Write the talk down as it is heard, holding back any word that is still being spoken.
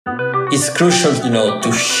It's crucial,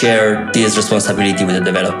 to share this responsibility with the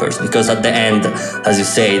developers, because at the end, as you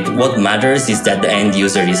said, what matters is that the end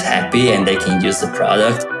user is happy and they can use the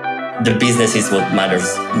product. The business is what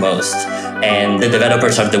matters most. And the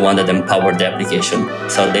developers are the one that empower the application.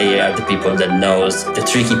 So they are the people that knows the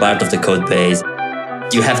tricky part of the code base.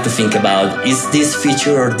 You have to think about, is this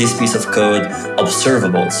feature or this piece of code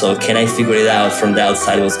observable? So can I figure it out from the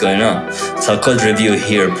outside what's going on? So code review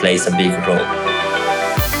here plays a big role.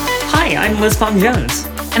 Hi, I'm Liz Jones.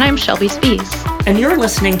 And I'm Shelby Spees. And you're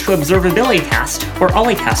listening to Observability Cast, or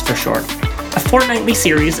o11ycast for short, a fortnightly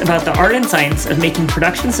series about the art and science of making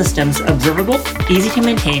production systems observable, easy to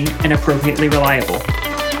maintain, and appropriately reliable.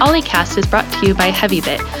 o11ycast is brought to you by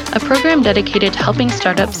HeavyBit, a program dedicated to helping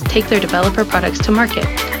startups take their developer products to market.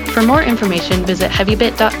 For more information, visit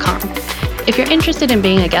heavybit.com. If you're interested in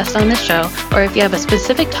being a guest on this show, or if you have a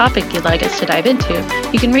specific topic you'd like us to dive into,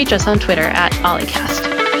 you can reach us on Twitter at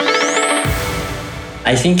o11ycast.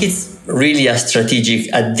 I think it's really a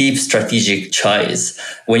deep strategic choice.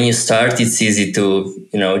 When you start, it's easy to,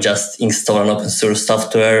 just install an open source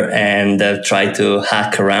software and try to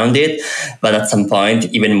hack around it. But at some point,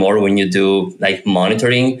 even more when you do like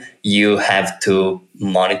monitoring, you have to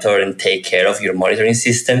monitor and take care of your monitoring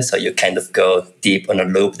system. So you kind of go deep on a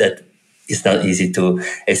loop that is not easy to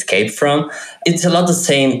escape from. It's a lot the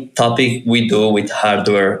same topic we do with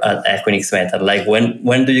hardware at Equinix Method. Like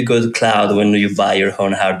when do you go to cloud? When do you buy your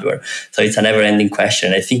own hardware? So it's a never-ending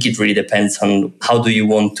question. I think it really depends on how do you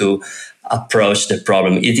want to approach the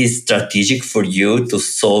problem. It is strategic for you to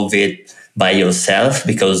solve it by yourself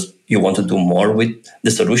because you want to do more with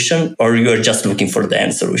the solution, or you're just looking for the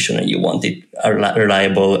end solution and you want it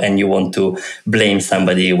reliable and you want to blame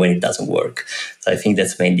somebody when it doesn't work. So I think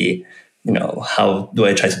that's mainly how do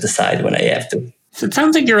I try to decide when I have to? So it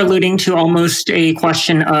sounds like you're alluding to almost a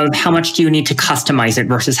question of how much do you need to customize it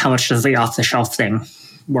versus how much does the off-the-shelf thing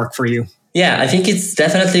work for you? Yeah, I think it's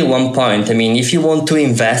definitely one point. I mean, if you want to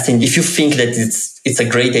invest if you think that it's a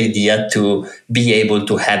great idea to be able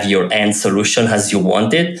to have your end solution as you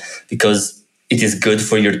want it, because it is good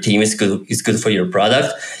for your team, it's good for your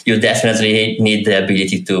product, you definitely need the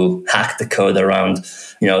ability to hack the code around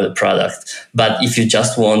the product. But if you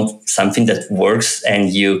just want something that works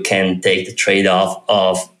and you can take the trade-off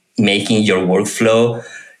of making your workflow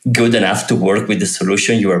good enough to work with the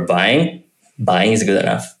solution you are buying is good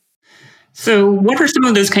enough. So what are some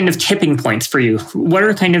of those kind of tipping points for you? What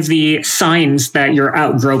are kind of the signs that you're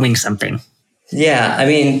outgrowing something? Yeah, I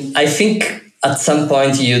mean, I think at some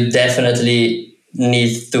point you definitely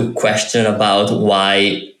need to question about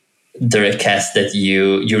why the requests that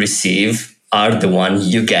you receive are the one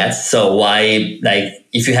you get. So why,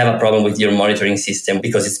 if you have a problem with your monitoring system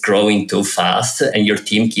because it's growing too fast and your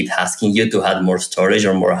team keeps asking you to add more storage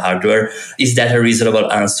or more hardware, is that a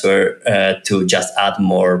reasonable answer to just add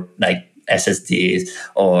more SSDs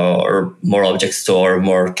or more object store,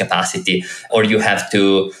 more capacity, or you have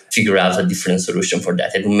to figure out a different solution for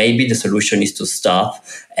that? And maybe the solution is to stop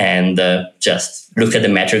and just look at the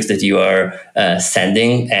metrics that you are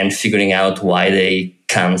sending and figuring out why they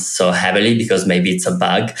come so heavily, because maybe it's a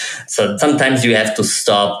bug. So sometimes you have to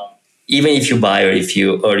stop, even if you buy or if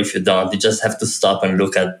you don't, you just have to stop and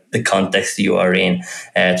look at the context you are in,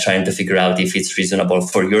 trying to figure out if it's reasonable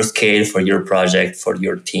for your scale, for your project, for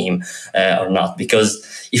your team or not.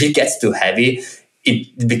 Because if it gets too heavy,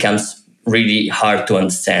 it becomes really hard to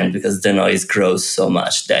understand because the noise grows so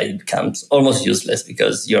much that it becomes almost useless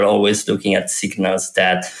because you're always looking at signals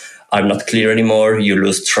that are not clear anymore. You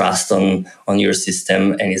lose trust on your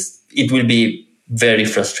system, and it will be very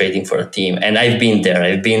frustrating for a team. And I've been there.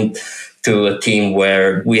 I've been to a team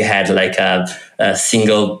where we had a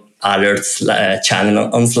single alerts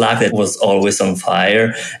channel on Slack that was always on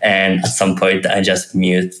fire. And at some point, I just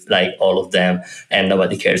mute all of them and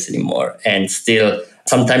nobody cares anymore. And still,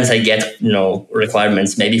 sometimes I get,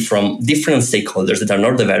 requirements maybe from different stakeholders that are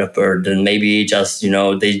not developers, then maybe just,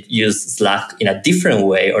 they use Slack in a different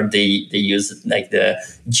way, or they use the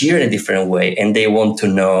Jira in a different way, and they want to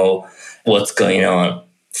know what's going on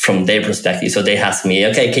from their perspective. So they ask me,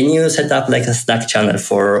 okay, can you set up a Slack channel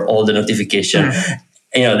for all the notification?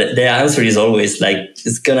 The answer is always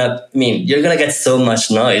you're going to get so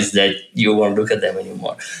much noise that you won't look at them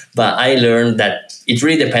anymore. But I learned that it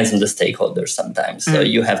really depends on the stakeholders sometimes. So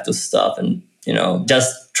you have to stop and,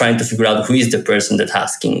 just trying to figure out who is the person that's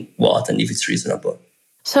asking what and if it's reasonable.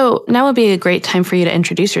 So now would be a great time for you to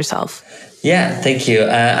introduce yourself. Yeah, thank you.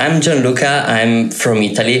 I'm Gianluca. I'm from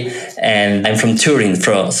Italy, and I'm from Turin,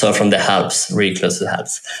 so from the Alps, really close to the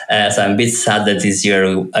Alps. So I'm a bit sad that this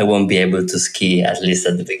year I won't be able to ski, at least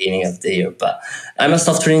at the beginning of the year. But I'm a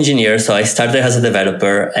software engineer, so I started as a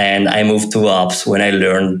developer, and I moved to ops when I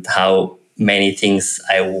learned how many things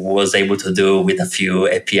I was able to do with a few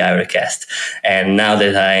API requests. And now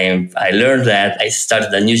that I learned that, I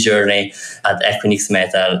started a new journey at Equinix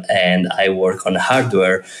Metal, and I work on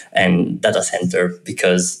hardware and data center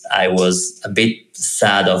because I was a bit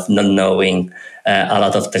sad of not knowing a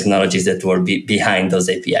lot of technologies that were behind those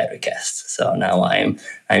API requests. So now I'm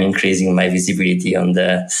increasing my visibility on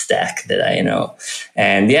the stack that I know.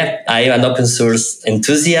 And yeah, I am an open source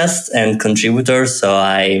enthusiast and contributor. So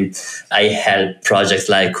I help projects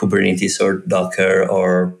like Kubernetes or Docker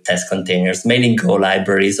or test containers, mainly Go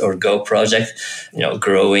libraries or Go projects,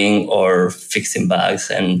 growing or fixing bugs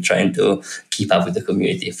and trying to keep up with the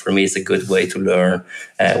community. For me, it's a good way to learn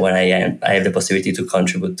when I have the possibility to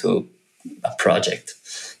contribute to a project.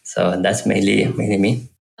 So that's mainly me.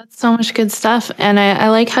 That's so much good stuff. And I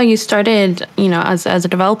like how you started, as a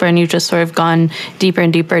developer, and you've just sort of gone deeper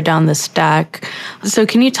and deeper down the stack. So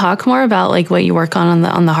can you talk more about like what you work on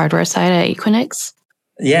the hardware side at Equinix?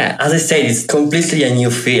 Yeah, as I said, it's completely a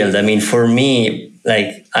new field. I mean, for me,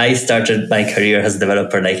 like I started my career as a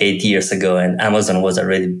developer like 8 years ago, and Amazon was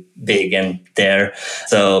already big and there.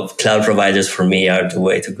 So cloud providers for me are the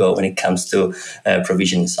way to go when it comes to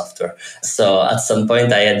provisioning software. So at some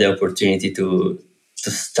point, I had the opportunity to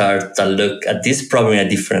start to look at this problem in a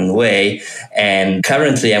different way. And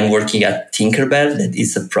currently I'm working at Tinkerbell. That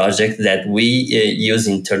is a project that we use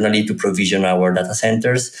internally to provision our data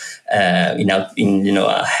centers in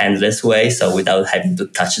a handless way, so without having to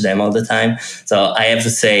touch them all the time. So I have to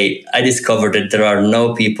say, I discovered that there are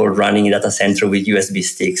no people running a data center with USB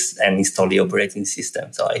sticks and install the operating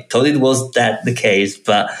system. So I thought it was that the case,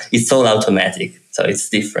 but it's all automatic. So it's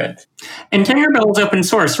different. And Tinkerbell is open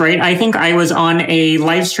source, right? I think I was on a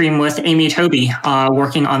live stream with Amy Toby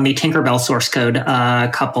working on the Tinkerbell source code a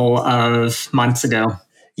couple of months ago.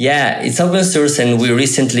 Yeah, it's open source, and we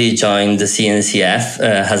recently joined the CNCF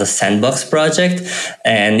as a sandbox project.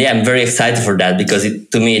 And yeah, I'm very excited for that because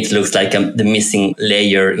to me, it looks like the missing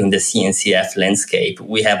layer in the CNCF landscape.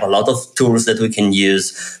 We have a lot of tools that we can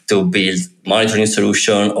use to build monitoring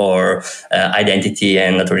solution or identity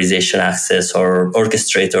and authorization access or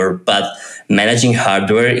orchestrator, but managing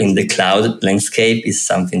hardware in the cloud landscape is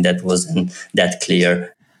something that wasn't that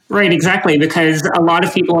clear. Right, exactly, because a lot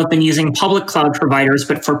of people have been using public cloud providers,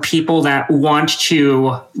 but for people that want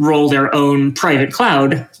to roll their own private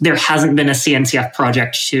cloud, there hasn't been a CNCF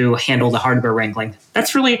project to handle the hardware wrangling.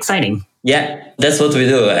 That's really exciting. Yeah, that's what we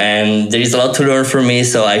do. And there is a lot to learn for me,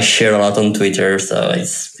 so I share a lot on Twitter. So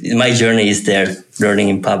my journey is there, learning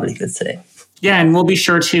in public, let's say. Yeah, and we'll be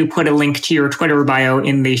sure to put a link to your Twitter bio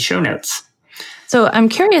in the show notes. So I'm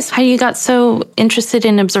curious how you got so interested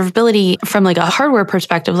in observability from like a hardware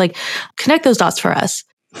perspective, like connect those dots for us.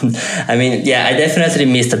 I mean, yeah, I definitely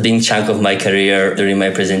missed a big chunk of my career during my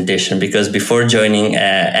presentation because before joining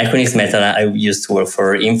Equinix Metal, I used to work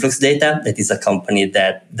for Influx Data. That is a company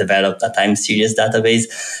that developed a time series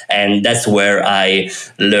database. And that's where I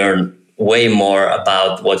learned way more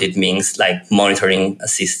about what it means, like monitoring a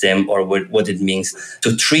system, or what it means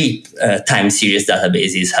to treat time series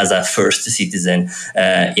databases as a first citizen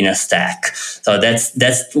in a stack. So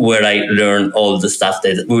that's where I learned all the stuff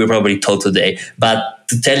that we will probably talk today. But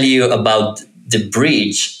to tell you about the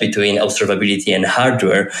bridge between observability and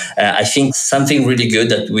hardware, I think something really good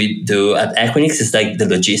that we do at Equinix is like the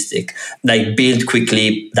logistic, like build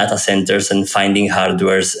quickly data centers and finding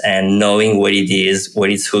hardwares and knowing where it is, where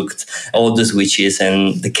it's hooked, all the switches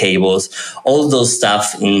and the cables, all those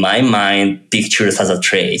stuff in my mind pictures as a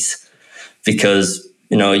trace, because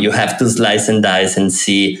you have to slice and dice and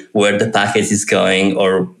see where the packet is going,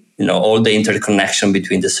 or all the interconnection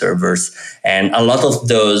between the servers, and a lot of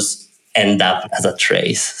those end up as a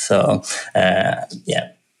trace. So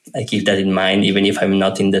I keep that in mind, even if I'm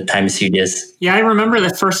not in the time series. Yeah, I remember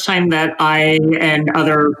the first time that I and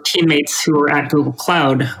other teammates who were at Google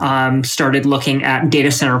Cloud started looking at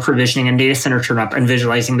data center provisioning and data center turnup and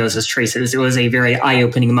visualizing those as traces. It was a very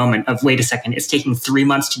eye-opening moment of, wait a second, it's taking 3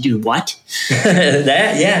 months to do what?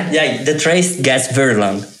 Yeah, the trace gets very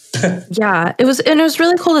long. Yeah, it was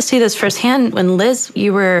really cool to see this firsthand when Liz,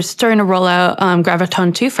 you were starting to roll out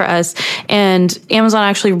Graviton 2 for us, and Amazon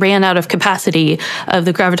actually ran out of capacity of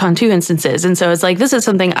the Graviton 2 instances. And so it's like, this is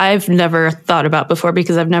something I've never thought about before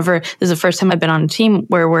because this is the first time I've been on a team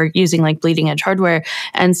where we're using like bleeding edge hardware.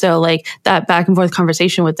 And so like that back and forth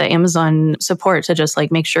conversation with the Amazon support to just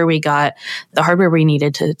like make sure we got the hardware we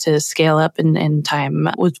needed to scale up in time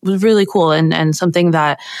was really cool, and something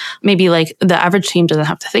that maybe like the average team doesn't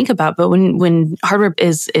have to think about. But when hardware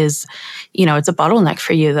is it's a bottleneck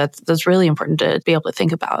for you, that's really important to be able to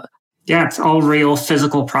think about. Yeah, it's all real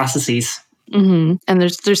physical processes. Mm-hmm. And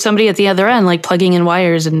there's somebody at the other end like plugging in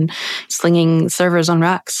wires and slinging servers on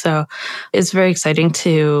racks. So it's very exciting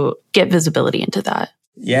to get visibility into that.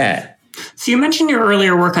 Yeah. So you mentioned your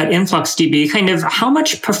earlier work at InfluxDB. Kind of how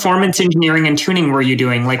much performance engineering and tuning were you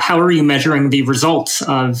doing? Like how are you measuring the results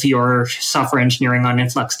of your software engineering on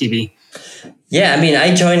InfluxDB? Yeah, I mean,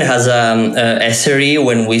 I joined as a SRE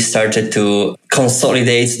when we started to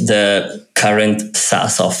consolidate the current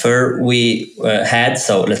SaaS offer we had.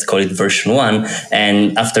 So let's call it version 1.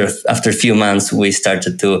 And after a few months, we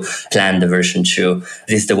started to plan the version 2.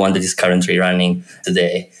 This is the one that is currently running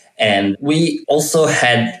today. And we also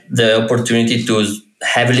had the opportunity to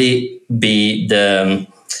heavily be the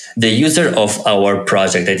user of our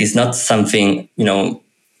project. That is not something,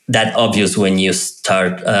 that obvious when you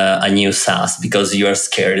start a new SaaS, because you are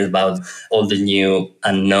scared about all the new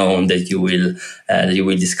unknown that you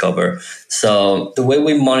will discover. So the way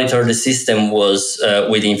we monitor the system was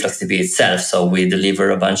with InfluxDB itself. So we deliver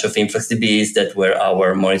a bunch of InfluxDBs that were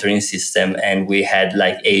our monitoring system, and we had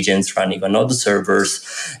like agents running on all the servers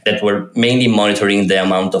that were mainly monitoring the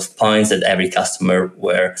amount of points that every customer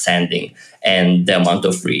were sending and the amount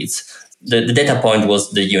of reads. The data point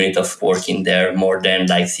was the unit of working there more than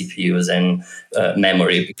like CPUs and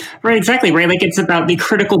memory. Right, exactly, right? Like it's about the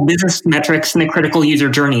critical business metrics and the critical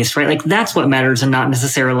user journeys, right? Like that's what matters and not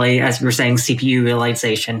necessarily, as you were saying, CPU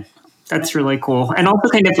utilization. That's really cool. And also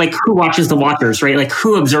kind of like who watches the watchers, right? Like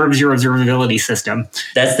who observes your observability system?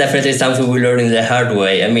 That's definitely something we learned the hard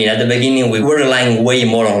way. I mean, at the beginning, we were relying way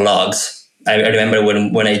more on logs. I remember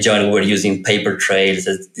when I joined, we were using paper trails.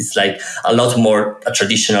 It's like a lot more a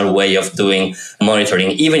traditional way of doing monitoring,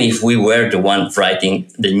 even if we were the one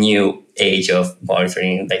writing the new age of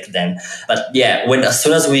monitoring back then. But yeah, as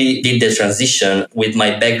soon as we did the transition, with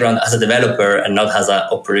my background as a developer and not as an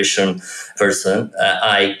operation person,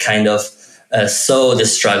 I kind of saw the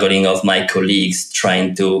struggling of my colleagues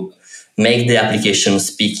trying to make the application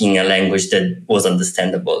speaking a language that was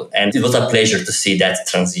understandable. And it was a pleasure to see that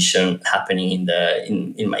transition happening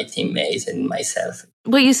in my teammates and myself.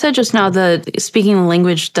 What you said just now, the speaking a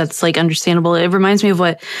language that's like understandable, it reminds me of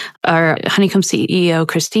what our Honeycomb CEO,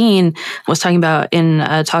 Christine, was talking about in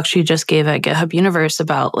a talk she just gave at GitHub Universe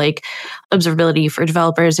about like observability for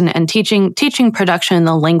developers and teaching production in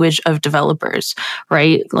the language of developers,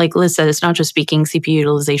 right? Like Liz said, it's not just speaking CPU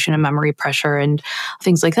utilization and memory pressure and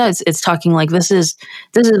things like that. It's talking like this is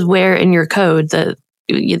where in your code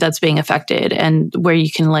that's being affected and where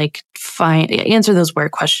you can like answer those where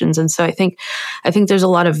questions. And so I think there's a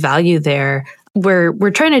lot of value there.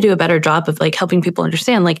 We're trying to do a better job of like helping people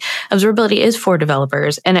understand like observability is for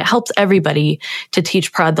developers and it helps everybody to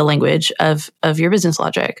teach prod the language of your business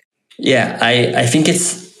logic. Yeah, I think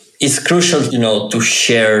it's crucial, to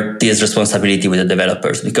share this responsibility with the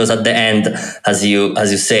developers, because at the end, as you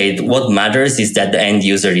said, what matters is that the end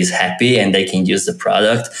user is happy and they can use the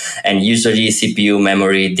product. And usually CPU,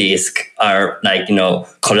 memory, disk are like,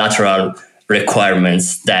 collateral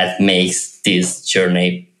requirements that makes this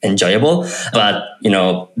journey enjoyable. But,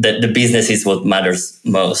 the business is what matters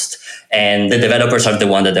most. And the developers are the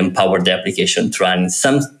one that empower the application to run in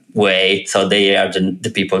some way. So they are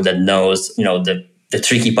the people that knows, the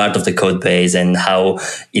tricky part of the code base and how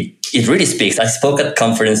it really speaks. I spoke at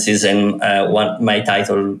conferences, and my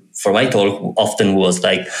title for my talk often was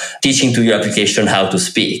like teaching to your application how to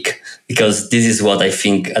speak, because this is what I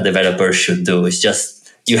think a developer should do. It's just,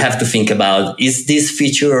 you have to think about, is this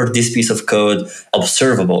feature or this piece of code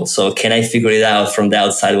observable? So can I figure it out from the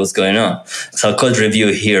outside what's going on? So code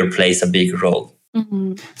review here plays a big role.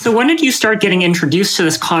 Mm-hmm. So when did you start getting introduced to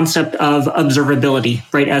this concept of observability,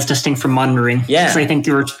 right, as distinct from monitoring? Yeah. Because I think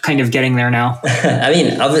you're kind of getting there now. I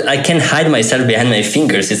mean, I can hide myself behind my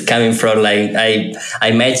fingers. It's coming from like,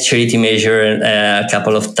 I met Charity Measure a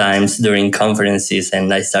couple of times during conferences,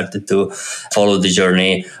 and I started to follow the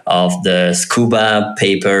journey of the Scuba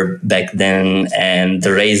paper back then, and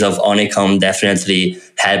the rise of Honeycomb definitely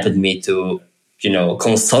helped me to,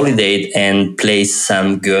 consolidate and place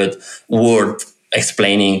some good word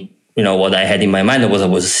explaining what I had in my mind and what I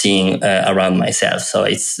was seeing around myself. So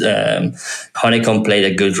it's Honeycomb played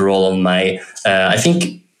a good role on my. I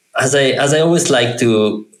think as I always like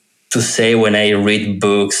to say when I read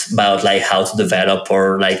books about like how to develop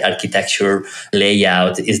or like architecture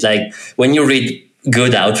layout, is like when you read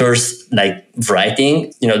good authors like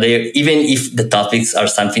writing, they, even if the topics are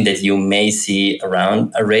something that you may see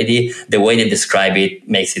around already, the way they describe it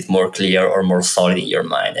makes it more clear or more solid in your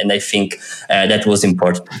mind. And I think that was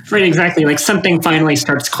important. Right, exactly. Like something finally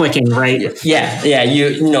starts clicking, right? Yeah.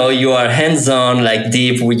 You are hands-on, like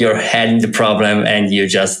deep with your head in the problem, and you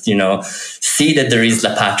just, see that there is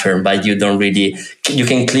a pattern, but you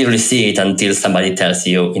can clearly see it until somebody tells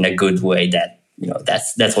you in a good way that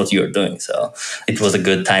that's what you're doing. So it was a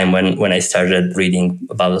good time when I started reading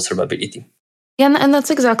about observability. Yeah, and that's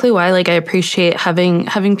exactly why, like, I appreciate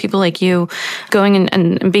having people like you going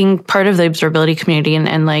and being part of the observability community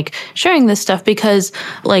and like sharing this stuff, because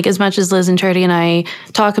like as much as Liz and Charity and I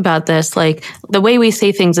talk about this, like the way we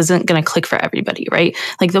say things isn't going to click for everybody, right?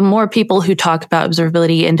 Like the more people who talk about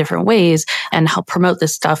observability in different ways and help promote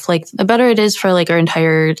this stuff, like the better it is for like our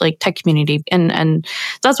entire like tech community. And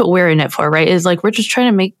that's what we're in it for, right? Is like we're just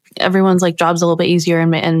trying to make everyone's like jobs a little bit easier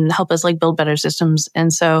and help us like build better systems.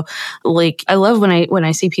 And so like I love when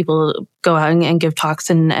I see people go out and give talks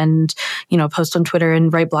and post on Twitter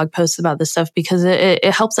and write blog posts about this stuff, because it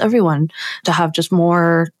helps everyone to have just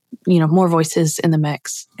more voices in the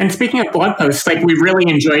mix. And speaking of blog posts, like we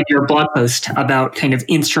really enjoyed your blog post about kind of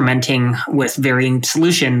instrumenting with varying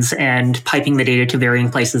solutions and piping the data to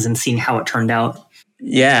varying places and seeing how it turned out.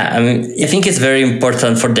 Yeah, I mean, I think it's very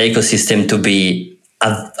important for the ecosystem to be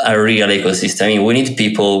a real ecosystem. I mean, we need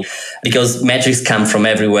people, because metrics come from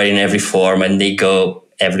everywhere in every form, and they go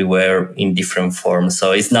everywhere in different forms.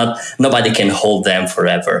 So it's nobody can hold them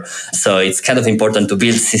forever. So it's kind of important to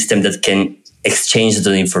build a system that can exchange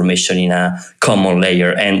the information in a common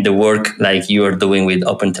layer. And the work like you are doing with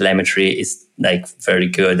OpenTelemetry is like very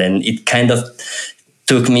good. And it kind of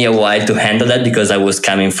took me a while to handle that, because I was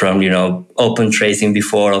coming from, open tracing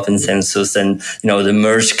before, open census, and, the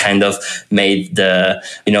merge kind of made at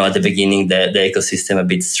the beginning, the ecosystem a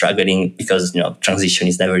bit struggling, because, transition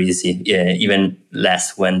is never easy, even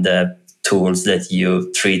less when the tools that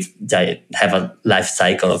you treat have a life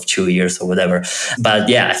cycle of 2 years or whatever. But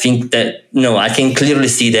yeah, I think that, I can clearly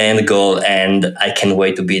see the end goal, and I can't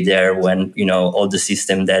wait to be there when, all the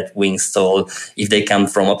system that we install, if they come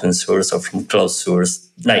from open source or from closed source,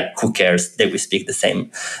 like who cares? They will speak the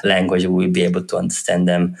same language. We'll be able to understand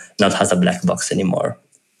them, not as a black box anymore,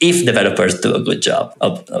 if developers do a good job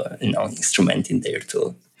of, instrumenting their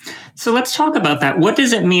tool. So let's talk about that. What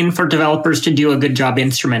does it mean for developers to do a good job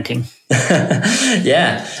instrumenting?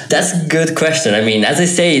 Yeah, that's a good question. I mean, as I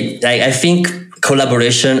say, I think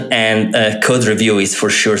collaboration and code review is for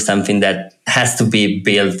sure something that has to be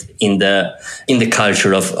built in the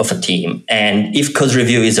culture of a team. And if code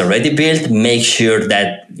review is already built, make sure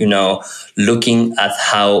that, looking at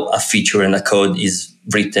how a feature in a code is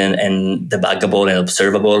written and debuggable and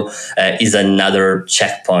observable is another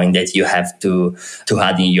checkpoint that you have to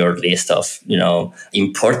add in your list of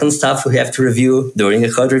important stuff we have to review during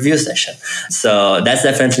a code review session. So that's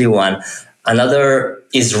definitely one. Another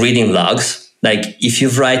is reading logs. Like if you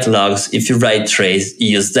write logs, if you write trace,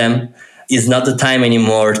 use them. It's not the time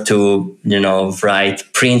anymore to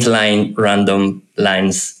write print line random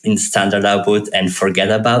lines in standard output and forget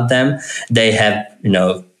about them. They have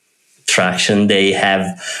traction. They have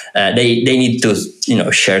they need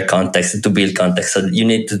to share context, to build context. So you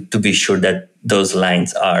need to be sure that those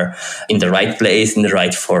lines are in the right place, in the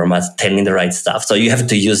right format, telling the right stuff. So you have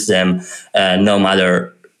to use them no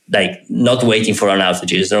matter, like, not waiting for an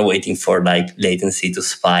outage, not waiting for like latency to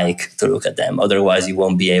spike to look at them. Otherwise you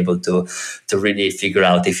won't be able to really figure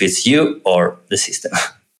out if it's you or the system.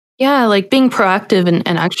 Yeah, like being proactive and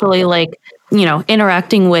actually like,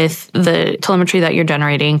 interacting with the telemetry that you're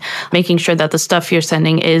generating, making sure that the stuff you're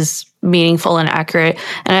sending is meaningful and accurate.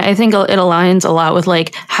 And I think it aligns a lot with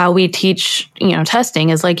like how we teach, testing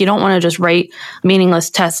is like, you don't want to just write meaningless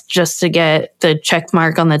tests just to get the check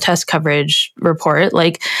mark on the test coverage report.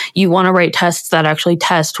 Like you want to write tests that actually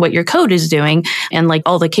test what your code is doing and like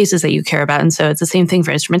all the cases that you care about. And so it's the same thing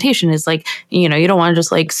for instrumentation is like, you don't want to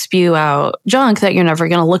just like spew out junk that you're never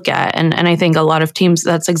going to look at. And I think a lot of teams,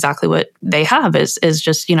 that's exactly what they have is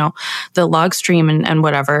just, the log stream and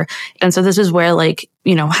whatever. And so this is where like,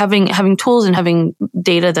 having tools and having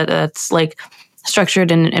data that's like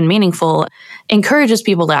structured and meaningful encourages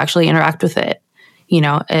people to actually interact with it.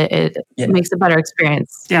 It makes a better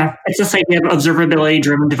experience. Yeah, it's this idea of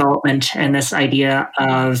observability-driven development and this idea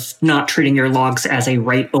of not treating your logs as a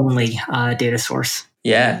write-only data source.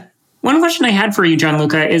 Yeah. One question I had for you,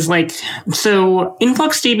 Gianluca, is so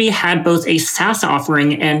InfluxDB had both a SaaS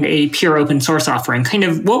offering and a pure open source offering.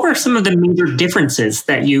 What were some of the major differences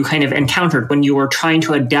that you encountered when you were trying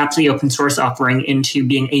to adapt the open source offering into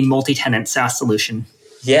being a multi-tenant SaaS solution?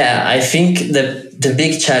 Yeah, I think the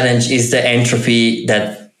big challenge is the entropy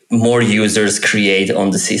that more users create on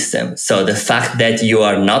the system. So the fact that you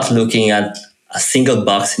are not looking at a single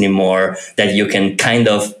box anymore that you can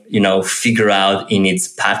figure out in its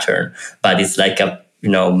pattern, but it's like a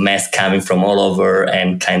mess coming from all over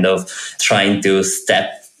and trying to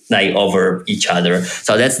step over each other.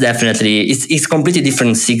 So that's definitely it's completely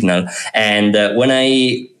different signal. And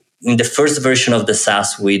in the first version of the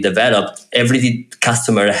SaaS we developed, every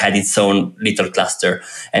customer had its own little cluster.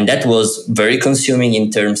 And that was very consuming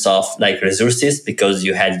in terms of resources, because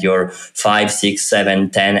you had your 5, 6,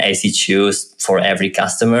 7, 10 ACQs for every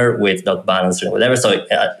customer with load balancer and whatever. So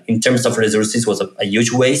in terms of resources, was a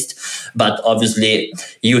huge waste. But obviously,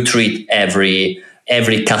 you treat every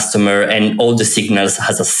customer and all the signals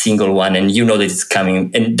as a single one, and you know that it's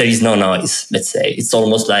coming and there is no noise. Let's say it's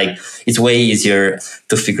almost like it's way easier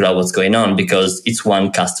to figure out what's going on because it's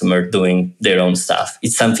one customer doing their own stuff.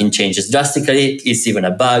 If something changes drastically, it's even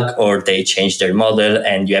a bug, or they change their model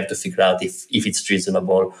and you have to figure out if it's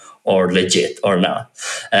reasonable or legit or not.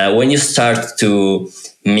 When you start to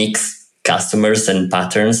mix customers and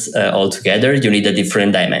patterns all together, you need a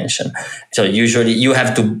different dimension. So usually you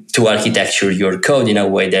have to architecture your code in a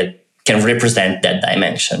way that can represent that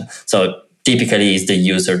dimension. So typically it's the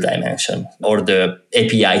user dimension or the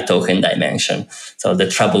API token dimension. So the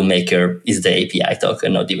troublemaker is the API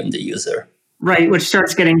token, not even the user. Right, which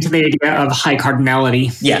starts getting to the idea of high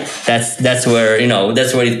cardinality. Yeah, that's where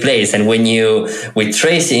it plays. And when you with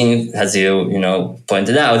tracing, as you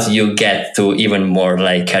pointed out, you get to even more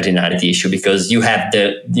cardinality issue, because you have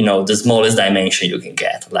the smallest dimension you can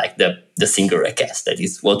get, like the single request. That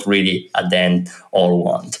is what really at the end all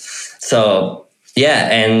want. So yeah,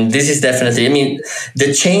 and this is definitely,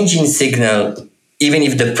 the change in signal, even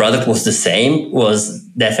if the product was the same, was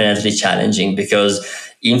definitely challenging, because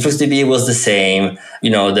InfluxDB was the same.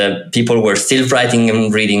 The people were still writing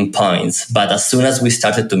and reading points, but as soon as we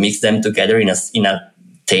started to mix them together in a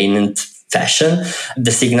tenant fashion,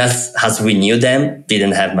 the signals as we knew them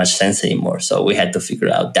didn't have much sense anymore. So we had to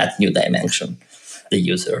figure out that new dimension, the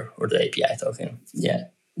user or the API token. Yeah.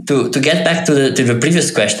 To get back to the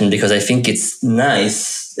previous question, because I think it's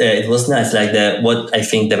nice. It was nice. What I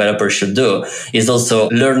think developers should do is also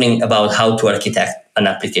learning about how to architect an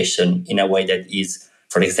application in a way that is,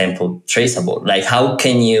 for example, traceable. How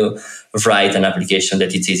can you write an application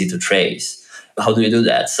that it's easy to trace? How do you do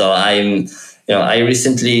that? So I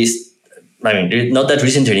recently, not that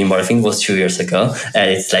recently anymore, I think it was 2 years ago.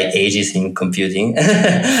 It's ages in computing.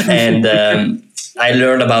 And I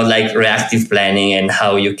learned about reactive planning and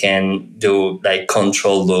how you can do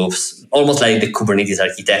control loops, almost like the Kubernetes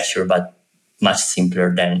architecture, but much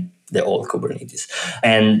simpler than the old Kubernetes.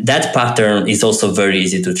 And that pattern is also very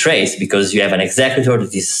easy to trace, because you have an executor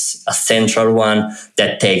that is a central one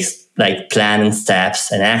that takes plan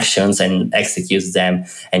steps and actions and executes them.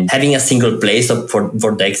 And having a single place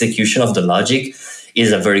for the execution of the logic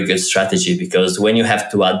is a very good strategy, because when you have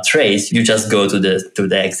to add trace, you just go to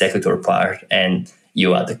the executor part and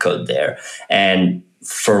you add the code there. And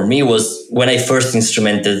for me, was when I first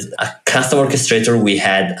instrumented a custom orchestrator we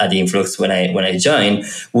had at Influx when I joined,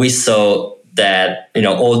 we saw that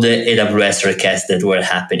all the AWS requests that were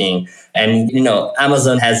happening, and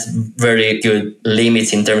Amazon has very good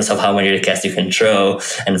limits in terms of how many requests you can throw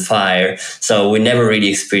and fire. So we never really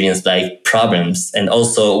experienced problems. And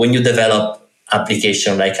also when you develop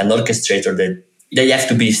application like an orchestrator, that they have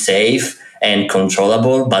to be safe and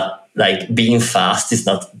controllable, but being fast is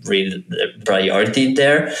not really the priority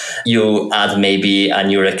there. You add maybe a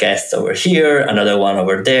new request over here, another one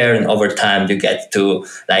over there, and over time you get to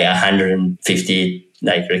 150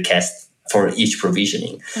 requests for each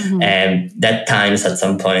provisioning. Mm-hmm. And that times at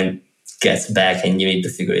some point gets back and you need to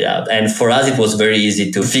figure it out. And for us, it was very easy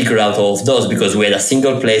to figure out all of those, because we had a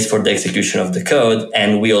single place for the execution of the code.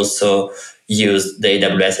 And we also used the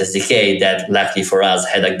AWS SDK that, luckily for us,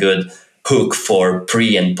 had a good hook for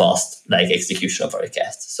pre and post execution of our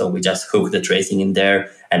requests. So we just hooked the tracing in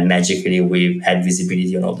there, and magically we had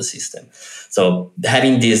visibility on all the system. So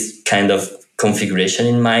having this kind of configuration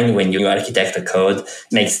in mind when you architect a code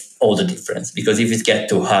makes all the difference, because if it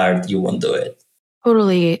gets too hard, you won't do it.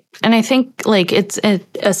 Totally. And I think it's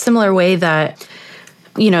a similar way that,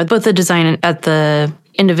 both the design at the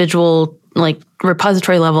individual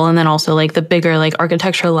repository level, and then also the bigger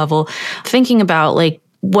architecture level, thinking about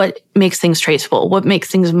what makes things traceable, what makes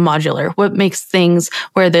things modular, what makes things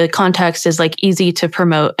where the context is like easy to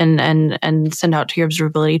promote and send out to your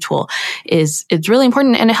observability tool it's really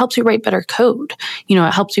important. And it helps you write better code.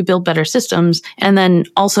 It helps you build better systems. And then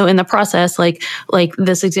also in the process, like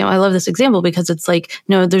this example, I love this example because it's like,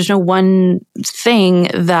 no, there's no one thing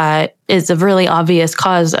that is a really obvious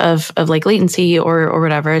cause of like latency or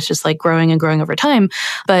whatever. It's just like growing and growing over time.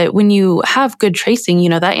 But when you have good tracing,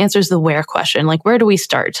 that answers the where question. Like, where do we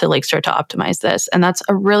start to optimize this? And that's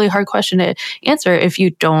a really hard question to answer if you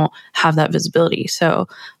don't have that visibility. So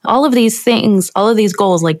all of these things, all of these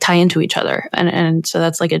goals like tie into each other. And so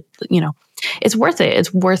that's like it's worth it.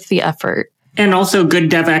 It's worth the effort. And also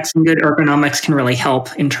good DevX and good ergonomics can really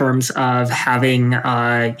help in terms of having,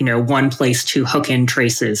 one place to hook in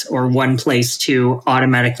traces or one place to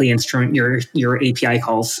automatically instrument your API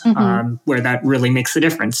calls, where that really makes the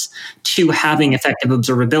difference to having effective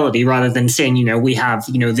observability rather than saying, we have,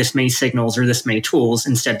 this many signals or this many tools,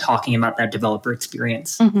 instead talking about that developer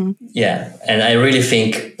experience. Yeah. And I really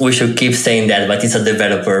think we should keep saying that, but it's a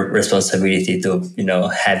developer responsibility to,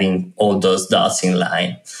 having all those dots in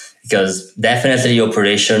line. Because definitely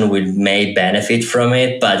operation may benefit from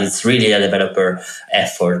it, but it's really a developer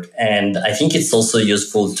effort. And I think it's also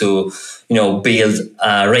useful to, build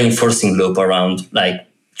a reinforcing loop around like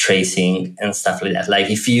tracing and stuff like that.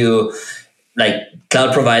 Like if you, like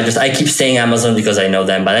cloud providers, I keep saying Amazon because I know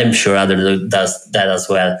them, but I'm sure others does that as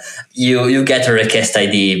well. You get a request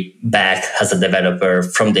ID back as a developer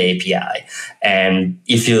from the API. And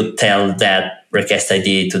if you tell that request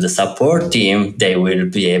ID to the support team, they will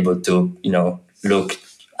be able to, look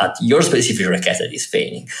at your specific request that is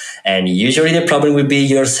failing. And usually the problem will be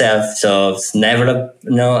yourself. So it's never an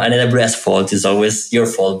AWS fault. It's always your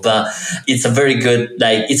fault. But it's a very good,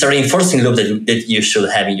 it's a reinforcing loop that you should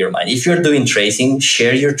have in your mind. If you're doing tracing,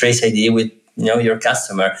 share your trace ID with your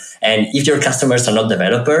customer. And if your customers are not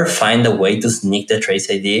developer, find a way to sneak the trace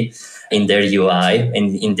ID in their UI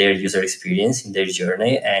and in their user experience, in their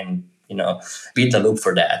journey, and build a loop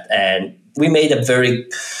for that. And we made a very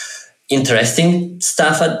interesting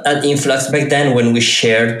stuff at Influx back then when we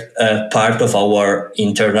shared part of our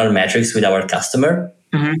internal metrics with our customer.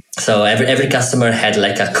 So every customer had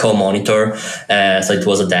like a co-monitor. So it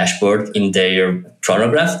was a dashboard in their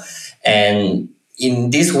chronograph. And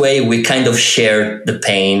in this way, we kind of shared the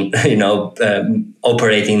pain,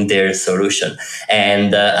 operating their solution.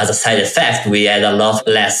 And as a side effect, we had a lot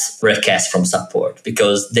less requests from support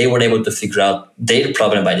because they were able to figure out their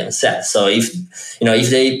problem by themselves. So if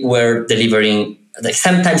they were delivering, like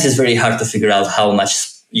sometimes it's very hard to figure out how much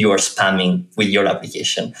you are spamming with your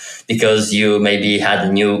application because you maybe had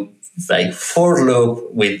a new for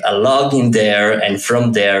loop with a log in there, and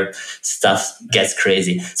from there stuff gets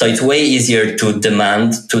crazy. So it's way easier to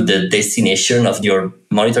demand to the destination of your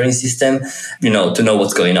monitoring system, to know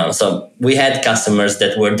what's going on. So we had customers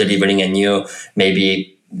that were delivering a new,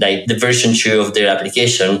 maybe like the version 2 of their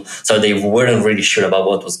application. So they weren't really sure about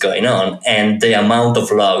what was going on. And the amount of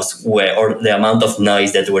logs or the amount of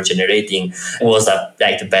noise that were generating was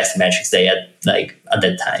the best metrics they had at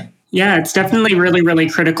that time. Yeah, it's definitely really, really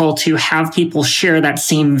critical to have people share that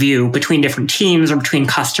same view between different teams or between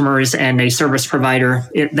customers and a service provider.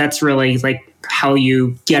 That's really like how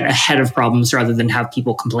you get ahead of problems rather than have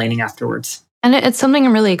people complaining afterwards. And it's something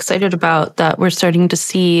I'm really excited about, that we're starting to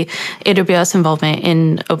see AWS involvement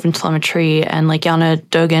in OpenTelemetry. And like Jana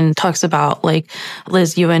Dogan talks about, like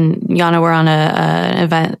Liz, you and Jana were on an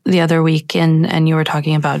event the other week and you were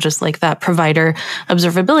talking about just like that provider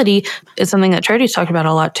observability is something that Charity's talked about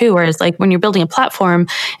a lot too, whereas like when you're building a platform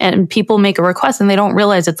and people make a request and they don't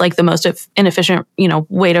realize it's like the most inefficient,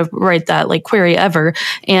 way to write that like query ever.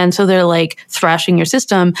 And so they're like thrashing your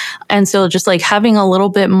system. And so just like having a little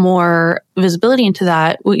bit more visibility into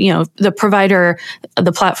that, the provider,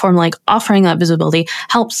 the platform, like offering that visibility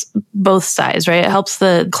helps both sides, right? It helps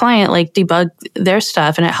the client like debug their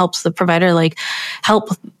stuff, and it helps the provider like help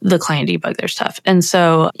the client debug their stuff. And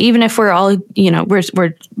so even if we're all,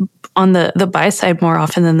 we're on the buy side more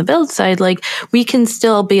often than the build side, like we can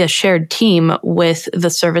still be a shared team with the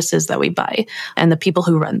services that we buy and the people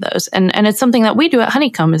who run those. And it's something that we do at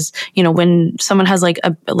Honeycomb is, when someone has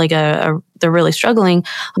they're really struggling,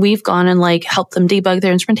 we've gone and like helped them debug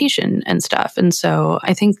their instrumentation and stuff. And so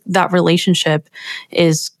I think that relationship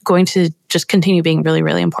is going to just continue being really,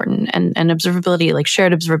 really important. And observability, like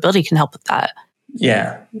shared observability, can help with that.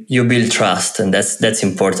 Yeah, you build trust, and that's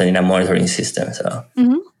important in a monitoring system. So.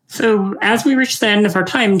 So as we reach the end of our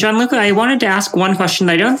time, Gianluca, I wanted to ask one question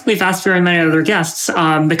that I don't think we've asked very many other guests,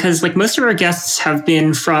 because like most of our guests have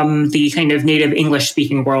been from the kind of native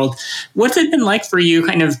English-speaking world. What's it been like for you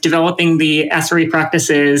kind of developing the SRE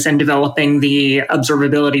practices and developing the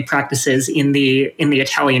observability practices in the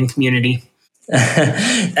Italian community? I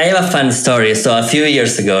have a fun story. So a few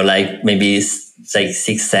years ago, like maybe like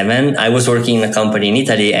 6, 7, I was working in a company in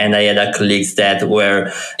Italy, and I had colleagues that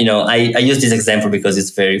were, I use this example because it's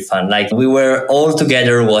very fun. Like we were all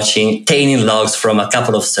together watching tailing logs from a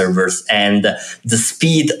couple of servers, and the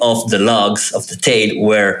speed of the logs of the tail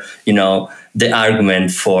were, the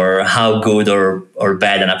argument for how good or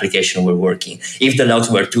bad an application were working. If the logs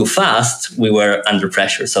were too fast, we were under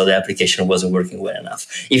pressure, so the application wasn't working well enough.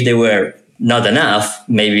 If they were not enough,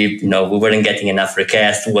 maybe, we weren't getting enough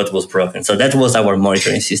requests, what was broken. So that was our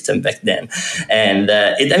monitoring system back then. And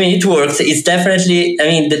it works. It's definitely,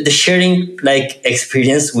 the sharing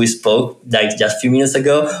experience we spoke just a few minutes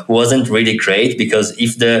ago wasn't really great, because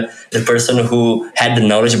if the person who had the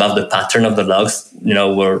knowledge about the pattern of the logs,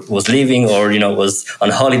 was leaving or, was on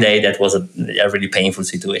holiday, that was a really painful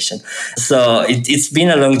situation. So it's been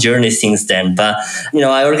a long journey since then. But,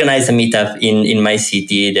 I organized a meetup in my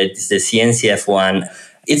city that is the CNCF one.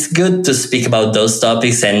 It's good to speak about those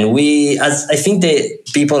topics. And I think the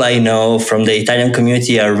people I know from the Italian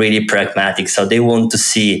community are really pragmatic. So they want to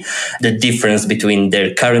see the difference between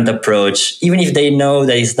their current approach, even if they know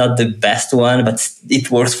that it's not the best one, but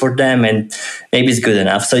it works for them and maybe it's good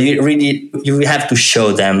enough. So you have to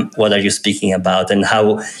show them what are you speaking about and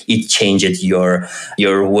how it changed your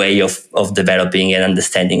way of developing and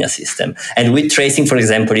understanding a system. And with tracing, for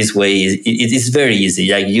example, it is very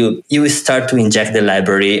easy. Like you start to inject the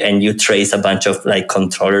library and you trace a bunch of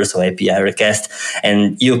controllers or API requests,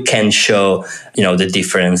 and you can show, the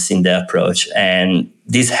difference in the approach. And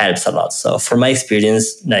this helps a lot. So from my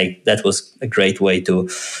experience, that was a great way to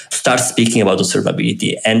start speaking about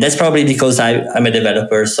observability. And that's probably because I'm a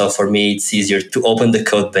developer. So for me, it's easier to open the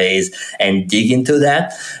code base and dig into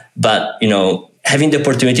that. But, having the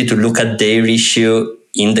opportunity to look at their issue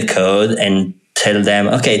in the code and tell them,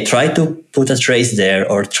 okay, try to put a trace there,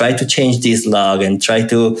 or try to change this log and try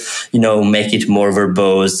to, make it more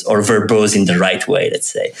verbose, or verbose in the right way,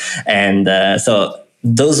 let's say. And so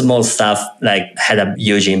those small stuff had a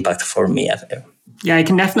huge impact for me. Yeah, I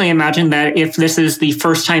can definitely imagine that if this is the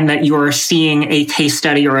first time that you're seeing a case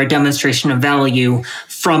study or a demonstration of value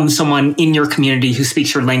from someone in your community who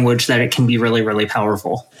speaks your language, that it can be really, really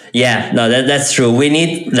powerful. Yeah, no, that's true. We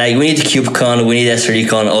need KubeCon, we need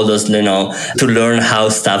SRECon, all those, to learn how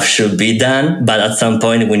stuff should be done. But at some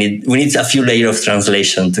point, we need a few layers of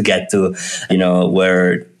translation to get to,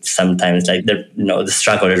 where sometimes the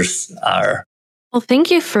strugglers are. Well,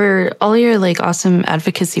 thank you for all your awesome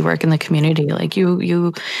advocacy work in the community.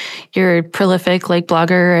 You're a prolific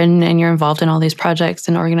blogger and you're involved in all these projects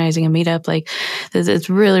and organizing a meetup. It's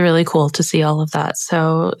really, really cool to see all of that.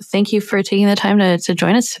 So thank you for taking the time to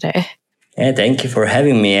join us today. Yeah, thank you for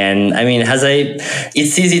having me. And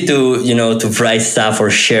it's easy to write stuff or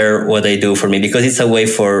share what I do for me, because it's a way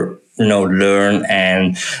for learn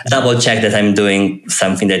and double check that I'm doing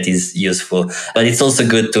something that is useful. But it's also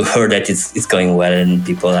good to hear that it's going well and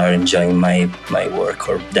people are enjoying my work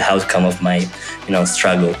or the outcome of my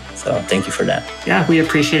struggle. So thank you for that. Yeah, we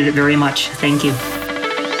appreciate it very much. Thank you.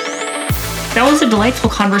 That was a delightful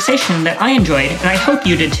conversation that I enjoyed, and I hope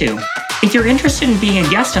you did too. If you're interested in being a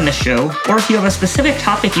guest on the show, or if you have a specific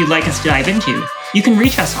topic you'd like us to dive into, you can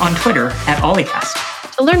reach us on Twitter @o11ycast.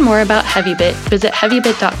 To learn more about HeavyBit, visit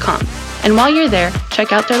heavybit.com. And while you're there,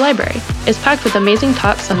 check out their library. It's packed with amazing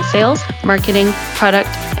talks on sales, marketing, product,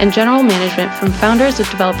 and general management from founders of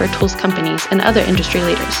developer tools companies and other industry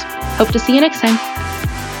leaders. Hope to see you next time.